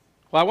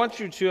Well, I want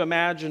you to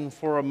imagine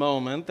for a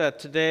moment that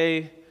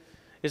today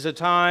is a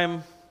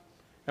time,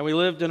 and we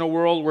lived in a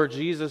world where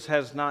Jesus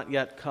has not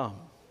yet come.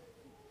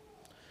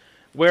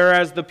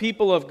 Whereas the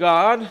people of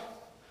God,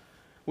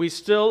 we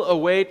still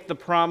await the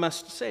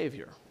promised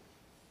Savior.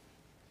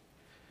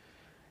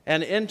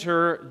 And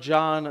enter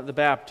John the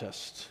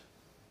Baptist.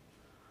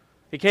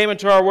 He came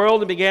into our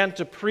world and began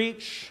to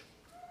preach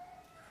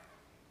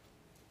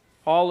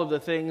all of the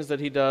things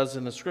that he does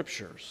in the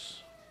Scriptures.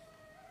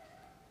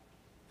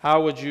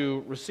 How would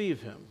you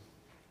receive him?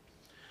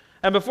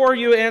 And before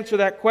you answer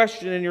that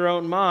question in your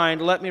own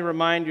mind, let me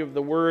remind you of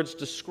the words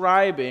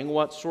describing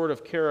what sort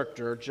of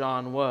character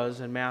John was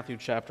in Matthew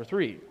chapter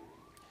 3.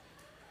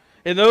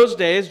 In those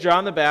days,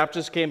 John the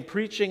Baptist came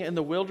preaching in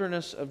the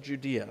wilderness of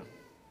Judea.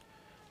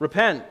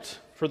 Repent,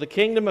 for the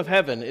kingdom of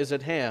heaven is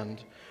at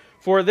hand.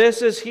 For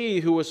this is he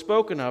who was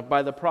spoken of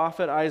by the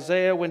prophet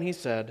Isaiah when he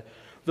said,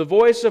 the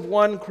voice of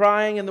one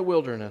crying in the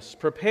wilderness,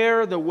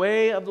 prepare the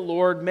way of the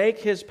Lord, make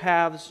his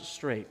paths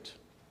straight.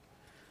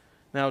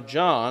 Now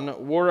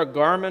John wore a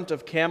garment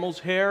of camel's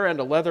hair and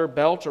a leather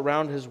belt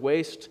around his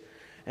waist,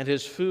 and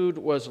his food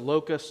was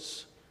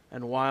locusts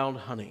and wild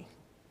honey.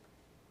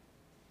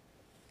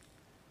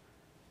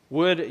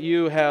 Would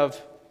you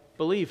have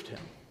believed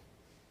him?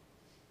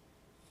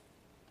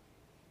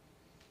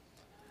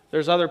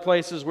 There's other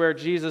places where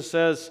Jesus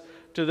says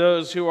to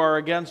those who are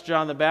against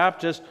John the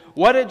Baptist,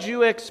 what did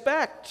you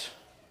expect?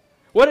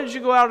 What did you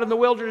go out in the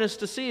wilderness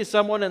to see?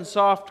 Someone in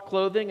soft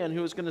clothing and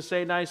who was going to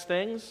say nice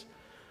things?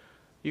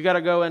 You got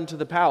to go into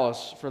the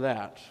palace for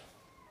that.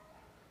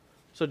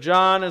 So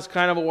John is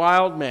kind of a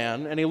wild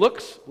man, and he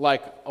looks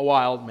like a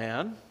wild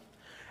man.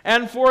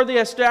 And for the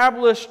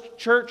established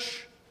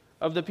church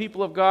of the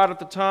people of God at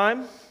the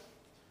time,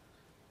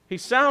 he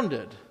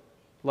sounded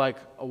like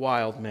a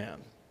wild man.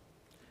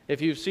 If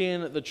you've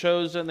seen The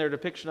Chosen, their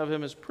depiction of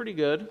him is pretty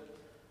good.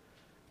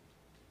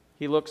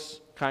 He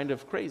looks kind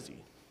of crazy.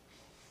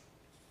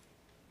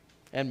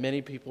 And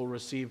many people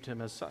received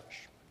him as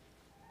such.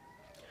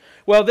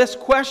 Well, this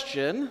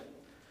question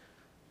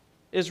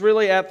is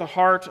really at the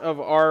heart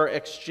of our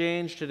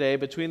exchange today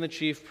between the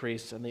chief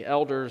priests and the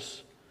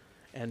elders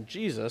and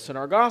Jesus in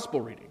our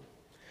gospel reading.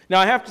 Now,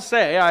 I have to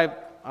say,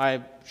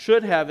 I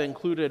should have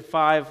included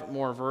 5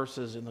 more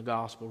verses in the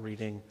gospel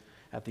reading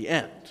at the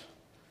end,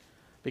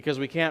 because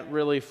we can't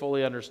really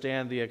fully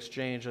understand the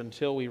exchange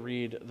until we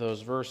read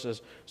those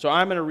verses. So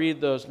I'm going to read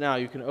those now.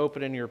 You can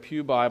open in your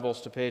pew Bibles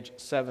to page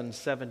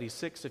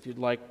 776 if you'd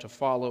like to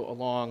follow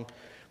along.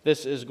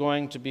 This is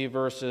going to be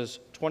verses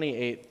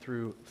 28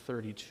 through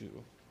 32.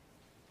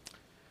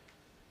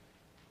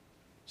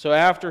 So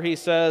after he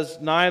says,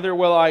 neither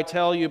will I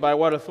tell you by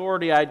what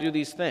authority I do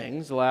these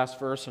things, the last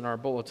verse in our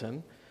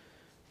bulletin,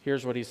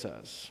 here's what he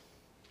says.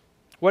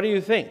 What do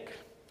you think?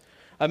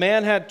 A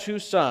man had 2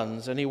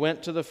 sons, and he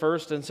went to the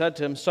first and said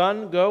to him,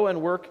 son, go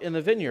and work in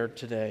the vineyard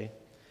today.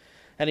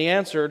 And he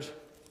answered,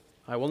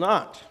 I will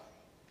not.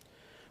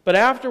 But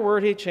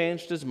afterward he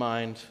changed his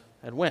mind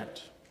and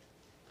went.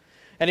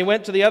 And he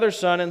went to the other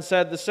son and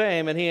said the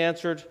same, and he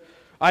answered,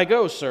 I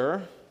go,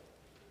 sir,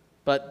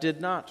 but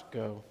did not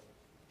go.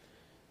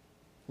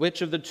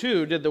 Which of the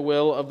 2 did the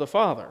will of the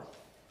Father?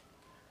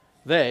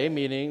 They,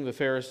 meaning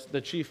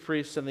the chief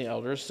priests and the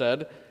elders,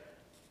 said,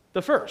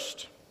 the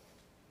first.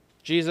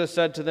 Jesus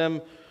said to them,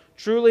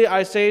 truly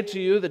I say to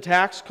you, the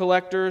tax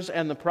collectors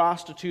and the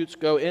prostitutes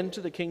go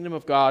into the kingdom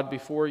of God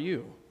before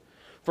you.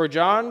 For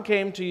John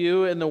came to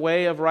you in the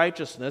way of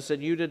righteousness,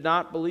 and you did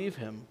not believe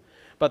him.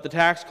 But the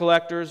tax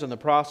collectors and the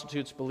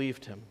prostitutes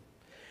believed him.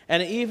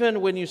 And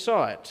even when you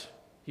saw it,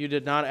 you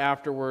did not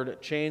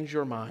afterward change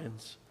your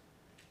minds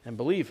and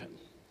believe him.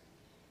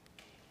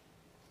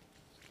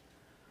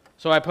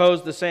 So I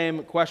pose the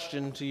same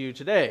question to you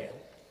today.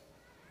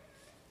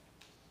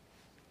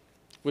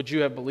 Would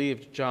you have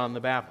believed John the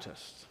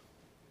Baptist?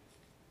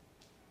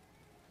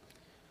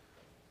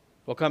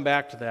 We'll come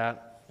back to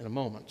that in a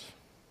moment.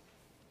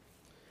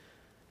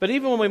 But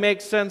even when we make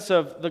sense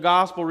of the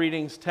gospel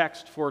readings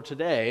text for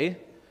today,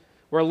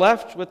 we're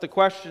left with the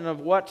question of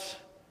what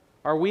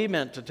are we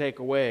meant to take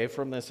away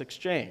from this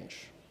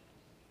exchange?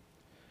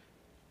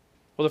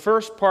 Well, the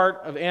first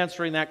part of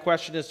answering that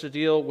question is to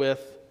deal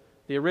with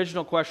the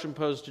original question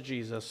posed to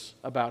Jesus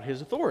about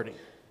his authority.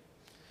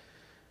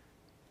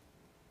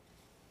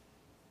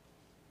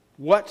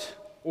 What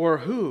or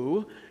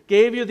who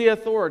gave you the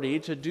authority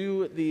to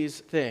do these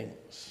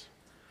things?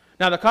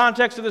 Now, the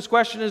context of this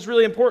question is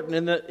really important.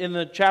 In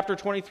the chapter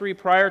 23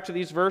 prior to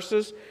these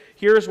verses,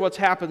 here's what's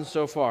happened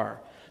so far.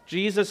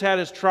 Jesus had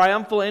his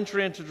triumphal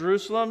entry into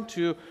Jerusalem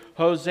to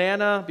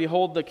Hosanna,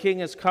 behold, the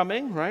King is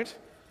coming, right?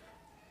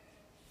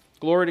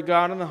 Glory to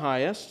God in the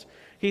highest.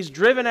 He's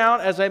driven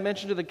out, as I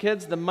mentioned to the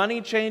kids, the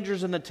money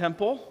changers in the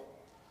temple.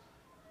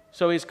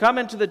 So he's come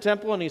into the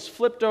temple and he's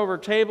flipped over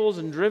tables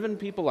and driven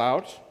people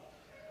out.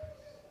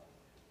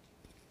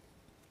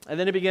 And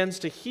then he begins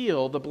to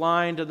heal the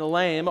blind and the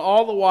lame.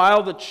 All the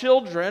while, the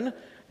children,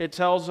 it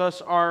tells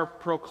us, are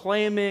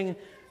proclaiming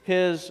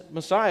his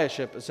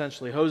messiahship,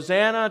 essentially.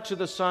 Hosanna to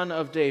the Son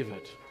of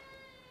David.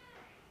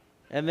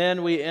 And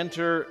then we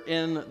enter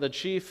in the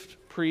chief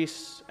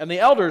priests and the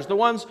elders, the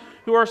ones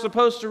who are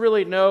supposed to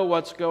really know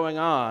what's going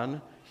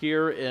on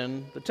here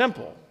in the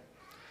temple.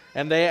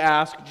 And they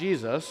ask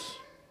Jesus,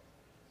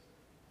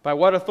 by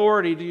what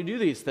authority do you do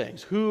these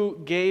things?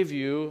 Who gave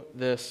you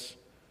this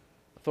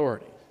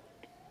authority?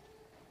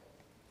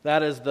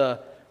 That is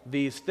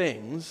these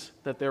things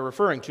that they're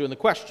referring to in the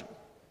question.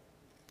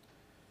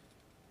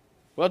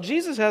 Well,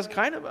 Jesus has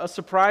kind of a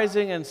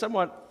surprising and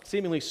somewhat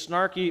seemingly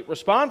snarky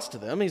response to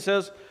them. He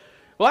says,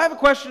 well, I have a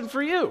question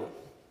for you.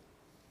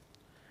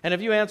 And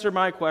if you answer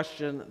my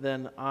question,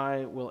 then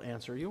I will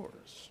answer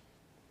yours.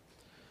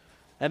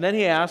 And then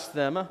he asks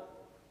them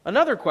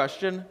another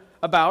question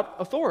about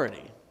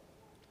authority.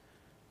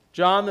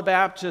 John the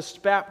Baptist's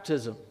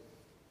baptism,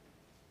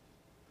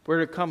 where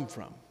did it come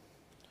from?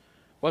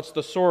 What's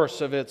the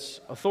source of its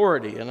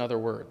authority, in other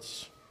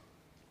words?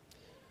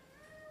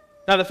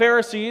 Now, the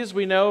Pharisees,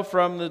 we know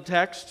from the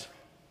text,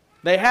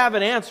 they have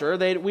an answer.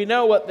 We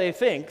know what they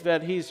think,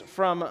 that he's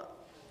from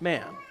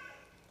man.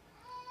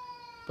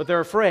 But they're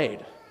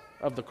afraid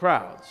of the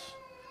crowds.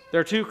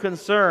 They're too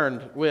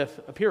concerned with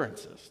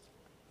appearances.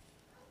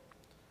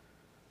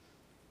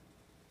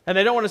 And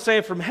they don't want to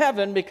say from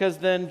heaven, because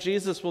then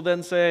Jesus will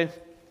then say,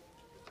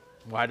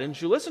 why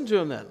didn't you listen to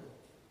him then?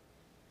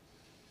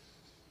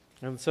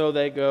 And so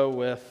they go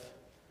with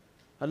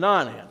a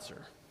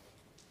non-answer.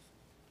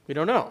 We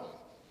don't know.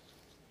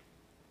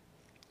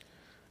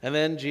 And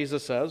then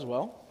Jesus says,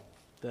 well,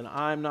 then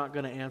I'm not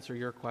going to answer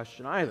your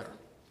question either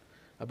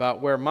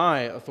about where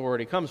my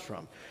authority comes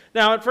from.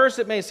 Now, at first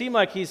it may seem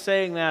like he's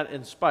saying that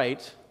in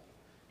spite,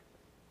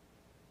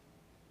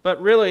 but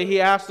really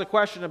he asked the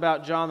question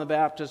about John the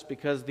Baptist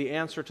because the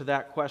answer to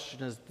that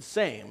question is the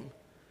same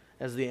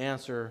as the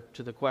answer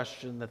to the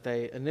question that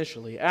they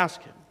initially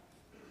asked him.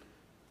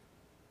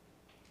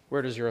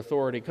 Where does your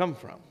authority come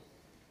from?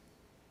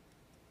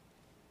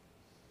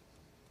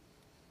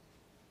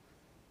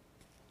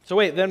 So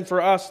wait, then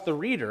for us, the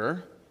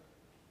reader,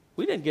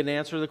 we didn't get an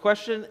answer to the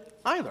question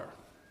either.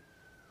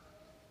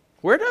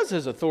 Where does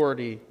his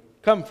authority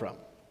come from?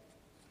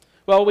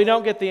 Well, we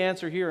don't get the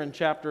answer here in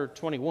chapter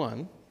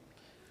 21,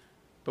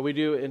 but we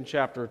do in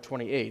chapter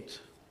 28.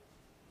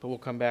 But we'll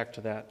come back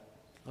to that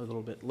a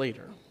little bit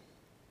later.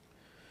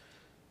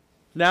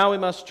 Now we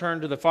must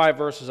turn to the 5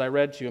 verses I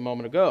read to you a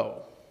moment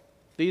ago.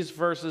 These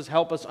verses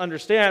help us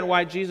understand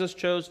why Jesus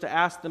chose to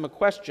ask them a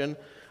question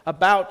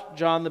about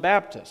John the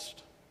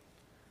Baptist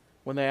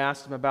when they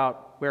asked him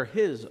about where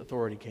his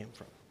authority came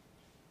from.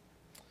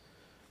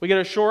 We get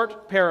a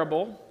short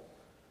parable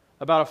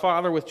about a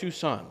father with 2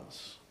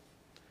 sons.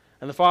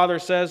 And the father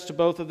says to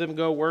both of them,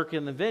 go work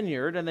in the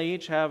vineyard, and they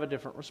each have a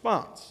different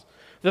response.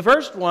 The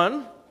first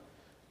one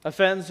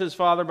offends his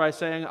father by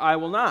saying, I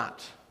will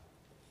not.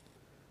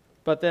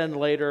 But then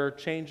later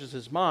changes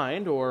his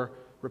mind or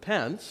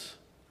repents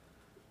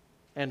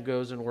and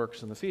goes and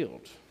works in the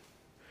field.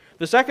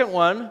 The second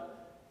one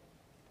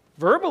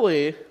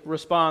verbally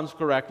responds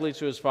correctly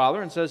to his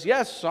father and says,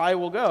 yes, I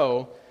will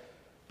go.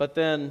 But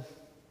then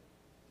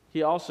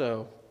he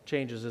also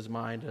changes his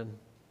mind and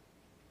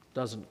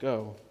doesn't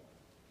go.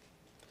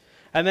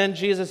 And then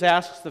Jesus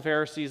asks the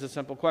Pharisees a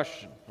simple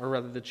question, or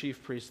rather the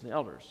chief priests and the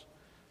elders.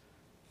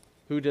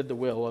 Who did the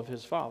will of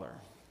his father?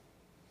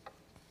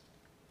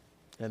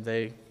 And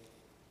they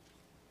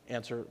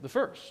answer the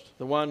first,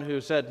 the one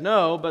who said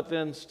no, but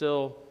then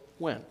still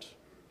went.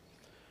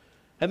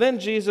 And then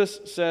Jesus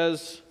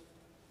says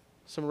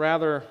some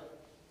rather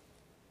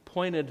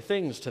pointed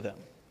things to them.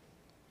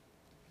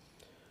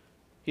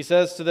 He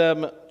says to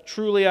them,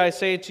 truly I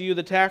say to you,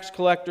 the tax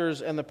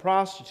collectors and the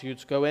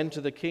prostitutes go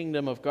into the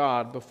kingdom of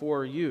God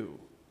before you.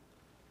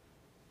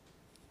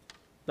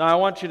 Now I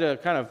want you to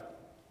kind of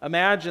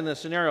imagine this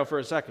scenario for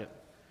a second.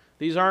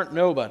 These aren't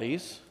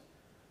nobodies.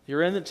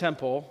 You're in the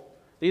temple.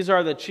 These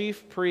are the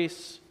chief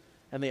priests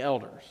and the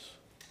elders.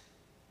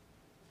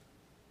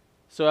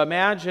 So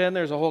imagine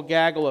there's a whole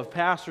gaggle of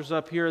pastors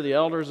up here, the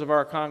elders of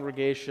our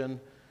congregation,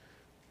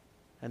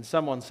 and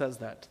someone says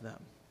that to them.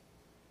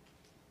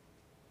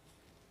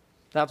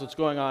 That's what's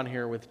going on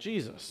here with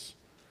Jesus.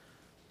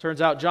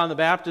 Turns out John the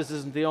Baptist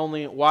isn't the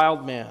only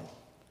wild man,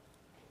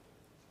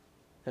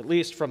 at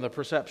least from the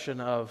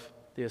perception of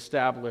the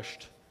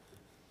established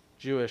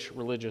Jewish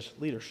religious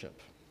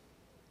leadership.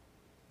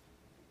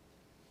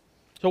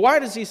 So why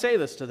does he say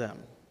this to them?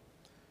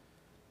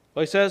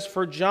 Well, he says,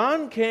 for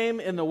John came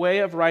in the way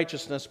of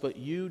righteousness, but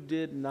you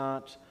did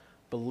not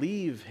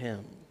believe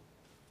him.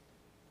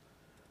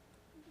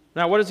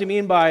 Now, what does he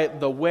mean by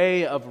the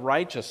way of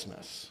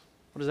righteousness?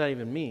 What does that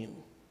even mean?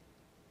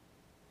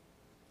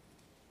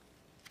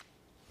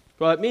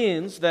 Well, it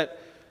means that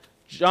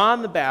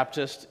John the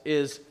Baptist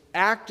is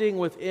acting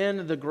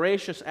within the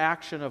gracious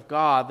action of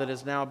God that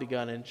has now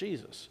begun in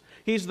Jesus.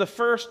 He's the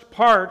first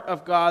part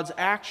of God's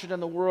action in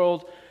the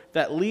world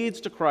that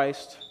leads to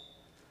Christ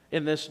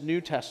in this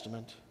New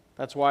Testament.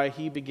 That's why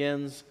he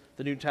begins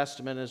the New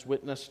Testament as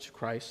witness to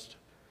Christ,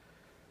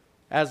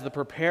 as the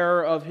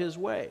preparer of his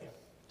way,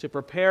 to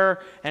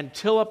prepare and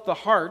till up the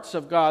hearts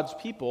of God's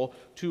people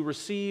to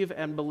receive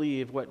and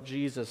believe what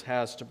Jesus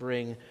has to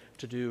bring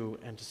to do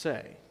and to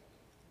say.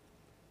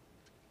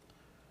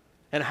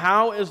 And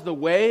how is the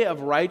way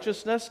of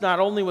righteousness, not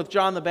only with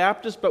John the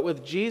Baptist, but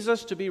with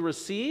Jesus, to be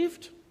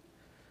received?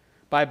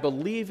 By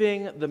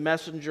believing the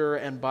messenger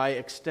and by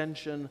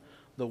extension,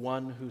 the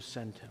one who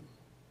sent him.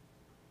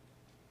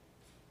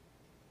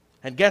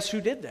 And guess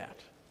who did that?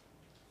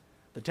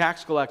 The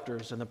tax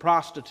collectors and the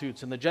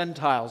prostitutes and the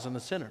Gentiles and the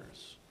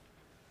sinners,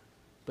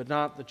 but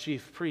not the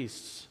chief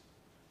priests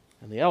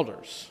and the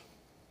elders.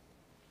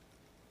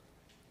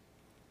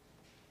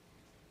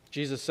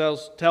 Jesus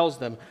tells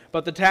them,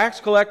 but the tax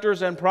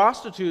collectors and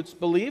prostitutes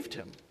believed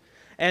him.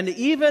 And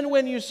even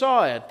when you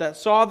saw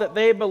that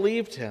they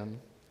believed him,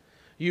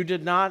 you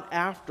did not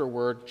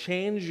afterward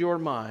change your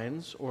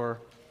minds or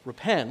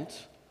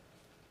repent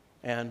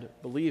and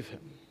believe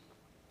him.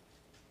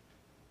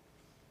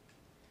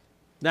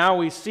 Now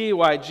we see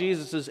why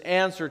Jesus'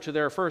 answer to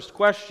their first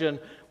question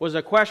was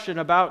a question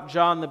about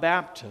John the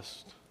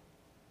Baptist.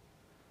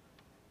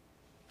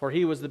 For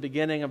he was the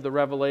beginning of the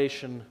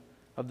revelation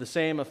of the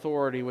same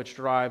authority which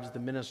drives the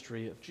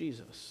ministry of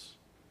Jesus,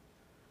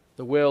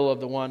 the will of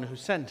the one who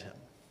sent him.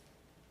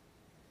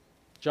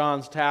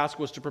 John's task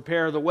was to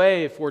prepare the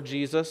way for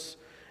Jesus,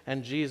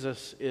 and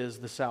Jesus is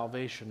the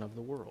salvation of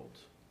the world.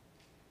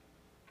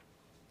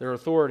 Their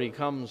authority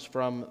comes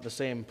from the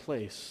same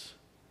place,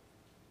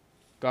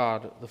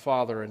 God the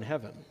Father in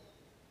heaven.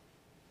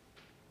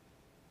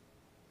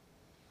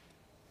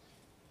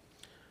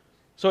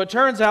 So it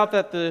turns out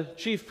that the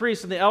chief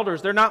priests and the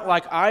elders, they're not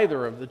like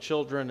either of the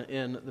children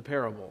in the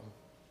parable.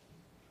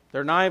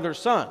 They're neither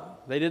son.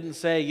 They didn't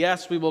say,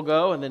 yes, we will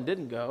go, and then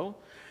didn't go.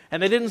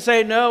 And they didn't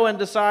say no and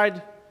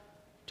decide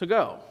to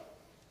go.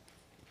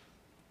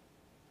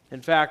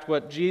 In fact,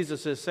 what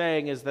Jesus is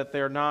saying is that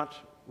they're not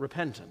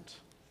repentant.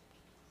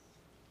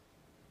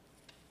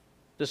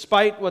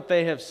 Despite what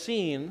they have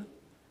seen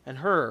and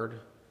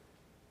heard,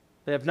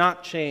 they have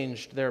not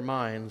changed their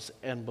minds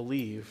and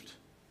believed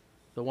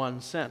the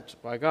one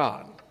sent by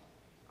God.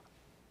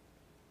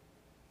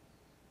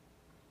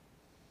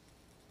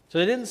 So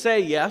they didn't say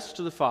yes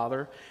to the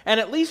Father, and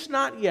at least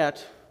not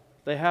yet,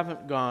 they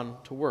haven't gone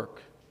to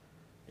work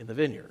in the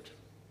vineyard.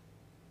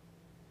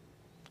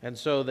 And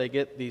so they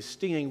get these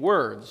stinging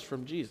words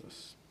from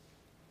Jesus.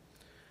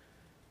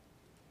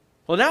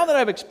 Well, now that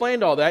I've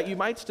explained all that, you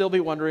might still be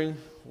wondering,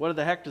 what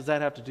the heck does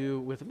that have to do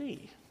with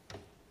me?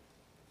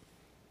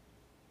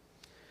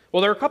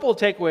 Well, there are a couple of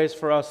takeaways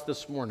for us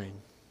this morning.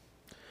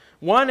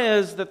 One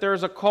is that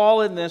there's a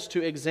call in this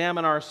to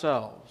examine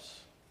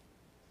ourselves.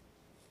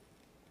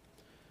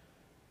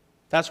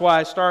 That's why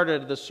I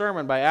started the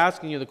sermon by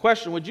asking you the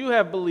question, would you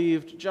have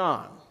believed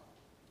John?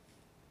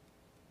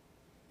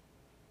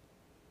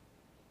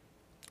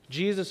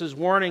 Jesus is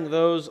warning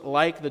those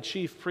like the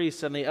chief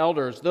priests and the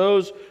elders,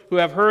 those who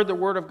have heard the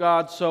word of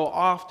God so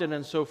often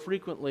and so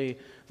frequently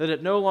that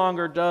it no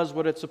longer does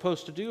what it's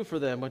supposed to do for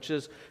them, which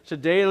is to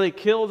daily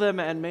kill them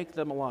and make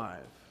them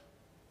alive.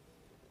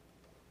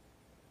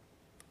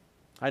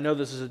 I know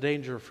this is a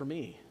danger for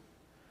me,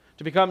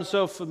 to become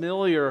so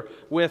familiar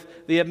with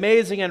the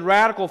amazing and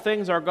radical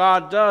things our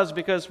God does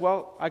because,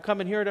 well, I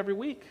come and hear it every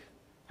week.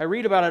 I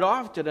read about it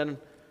often, and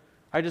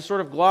I just sort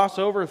of gloss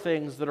over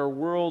things that are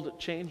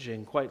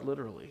world-changing, quite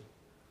literally,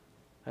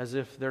 as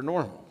if they're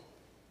normal.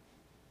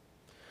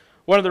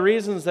 One of the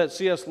reasons that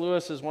C.S.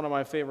 Lewis is one of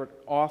my favorite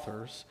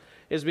authors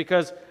is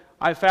because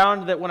I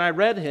found that when I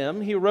read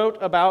him, he wrote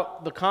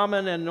about the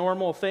common and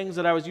normal things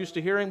that I was used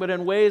to hearing, but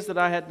in ways that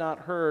I had not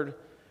heard,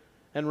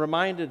 and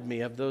reminded me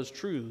of those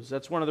truths.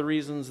 That's one of the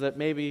reasons that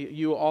maybe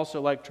you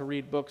also like to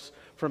read books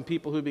from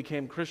people who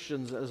became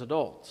Christians as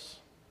adults.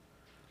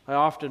 I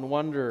often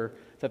wonder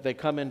that they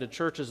come into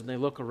churches and they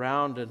look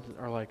around and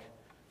are like,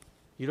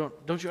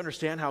 don't you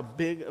understand how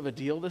big of a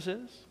deal this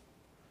is?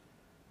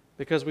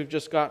 Because we've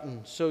just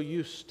gotten so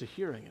used to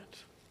hearing it.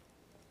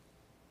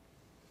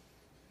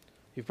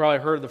 You've probably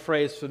heard the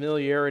phrase,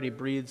 familiarity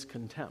breeds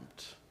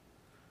contempt.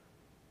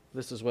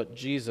 This is what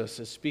Jesus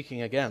is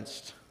speaking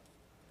against.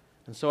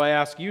 And so I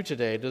ask you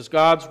today, does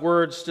God's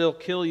word still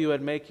kill you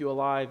and make you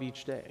alive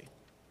each day?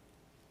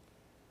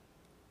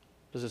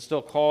 Does it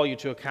still call you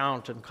to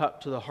account and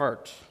cut to the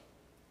heart?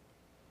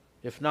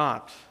 If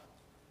not,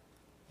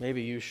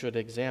 maybe you should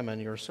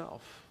examine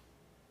yourself.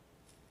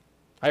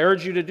 I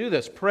urge you to do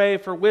this. Pray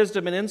for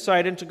wisdom and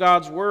insight into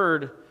God's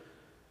word,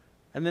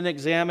 and then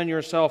examine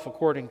yourself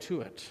according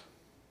to it.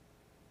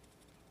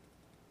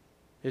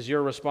 Is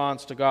your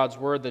response to God's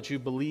word that you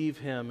believe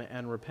him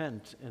and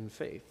repent in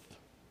faith?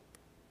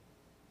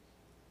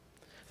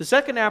 The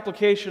second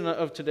application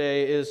of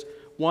today is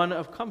one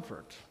of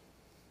comfort.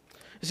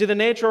 You see, the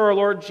nature of our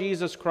Lord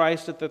Jesus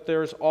Christ is that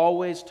there is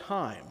always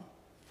time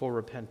for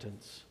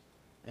repentance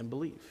and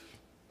belief.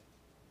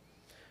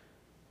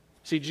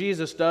 See,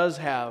 Jesus does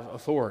have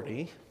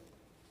authority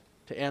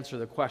to answer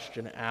the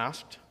question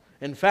asked.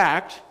 In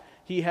fact,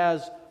 he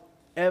has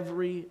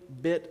every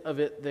bit of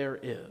it there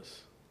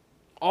is.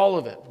 All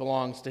of it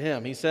belongs to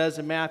him. He says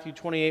in Matthew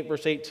 28,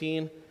 verse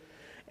 18,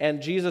 and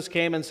Jesus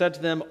came and said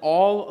to them,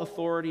 all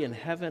authority in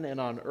heaven and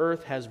on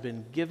earth has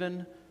been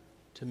given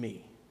to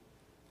me.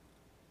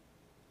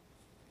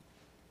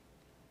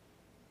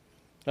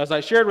 As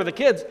I shared with the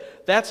kids,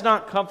 that's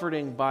not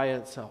comforting by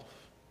itself.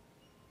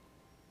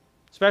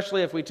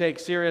 Especially if we take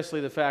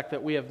seriously the fact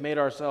that we have made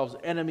ourselves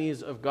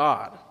enemies of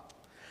God.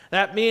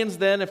 That means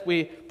then, if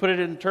we put it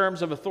in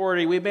terms of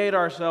authority, we made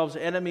ourselves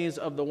enemies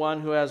of the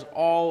one who has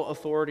all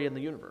authority in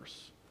the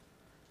universe.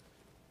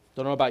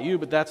 Don't know about you,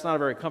 but that's not a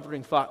very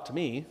comforting thought to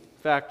me.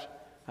 In fact,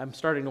 I'm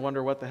starting to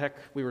wonder what the heck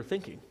we were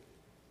thinking.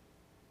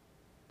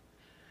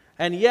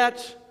 And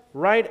yet,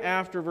 right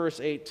after verse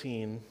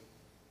 18,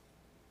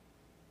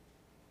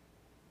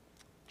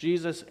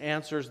 Jesus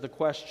answers the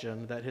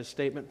question that his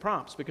statement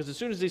prompts. Because as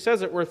soon as he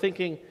says it, we're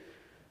thinking,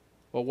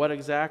 well, what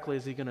exactly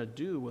is he going to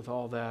do with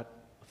all that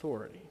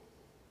authority?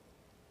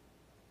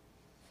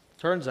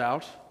 Turns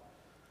out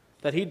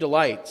that he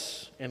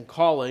delights in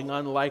calling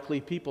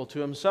unlikely people to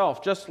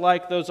himself, just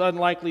like those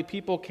unlikely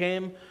people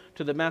came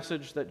to the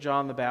message that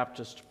John the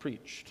Baptist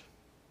preached.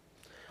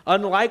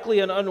 Unlikely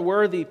and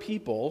unworthy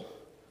people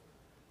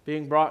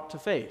being brought to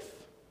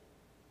faith.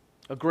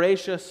 A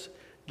gracious,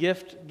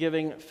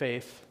 gift-giving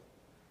faith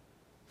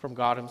from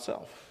God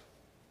himself.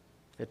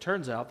 It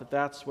turns out that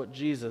that's what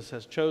Jesus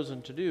has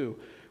chosen to do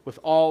with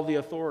all the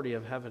authority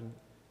of heaven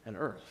and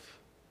earth.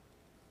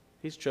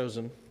 He's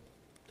chosen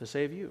to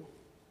save you,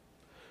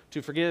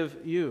 to forgive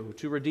you,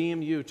 to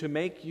redeem you, to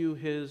make you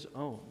his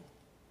own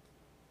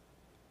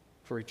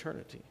for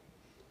eternity.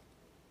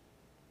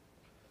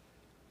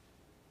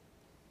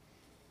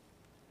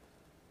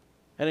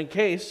 And in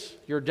case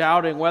you're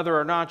doubting whether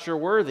or not you're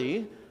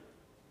worthy,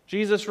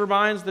 Jesus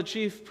reminds the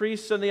chief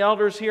priests and the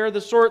elders here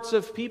the sorts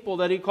of people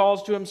that he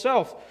calls to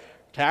himself: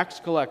 tax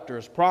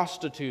collectors,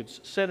 prostitutes,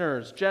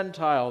 sinners,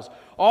 Gentiles,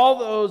 all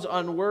those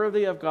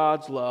unworthy of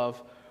God's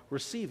love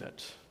receive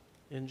it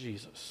in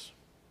Jesus.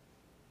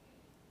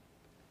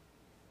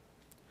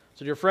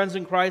 So, dear friends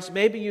in Christ,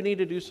 maybe you need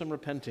to do some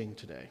repenting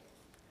today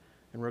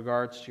in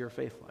regards to your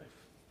faith life.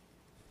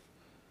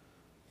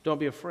 Don't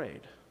be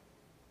afraid.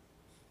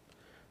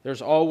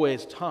 There's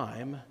always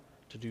time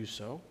to do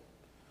so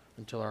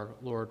until our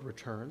Lord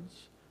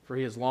returns, for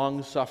he is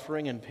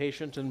long-suffering and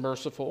patient and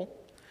merciful,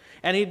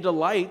 and he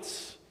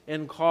delights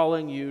in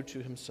calling you to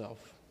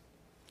himself.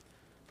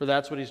 For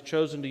that's what he's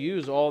chosen to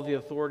use all the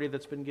authority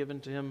that's been given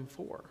to him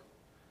for,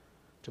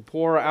 to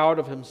pour out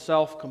of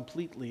himself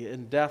completely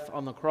in death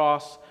on the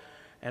cross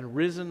and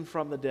risen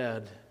from the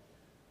dead.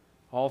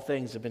 All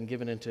things have been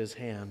given into his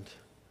hand,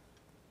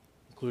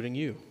 including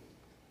you.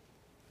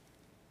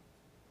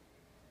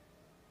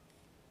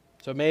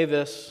 So may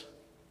this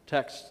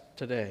text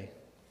today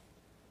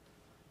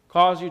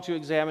cause you to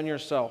examine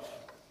yourself,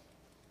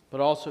 but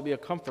also be a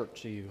comfort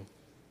to you.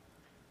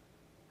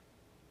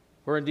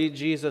 For indeed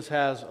Jesus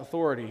has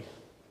authority,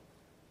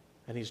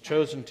 and he's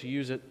chosen to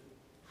use it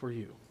for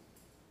you.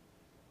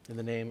 In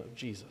the name of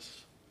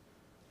Jesus,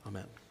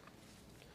 amen.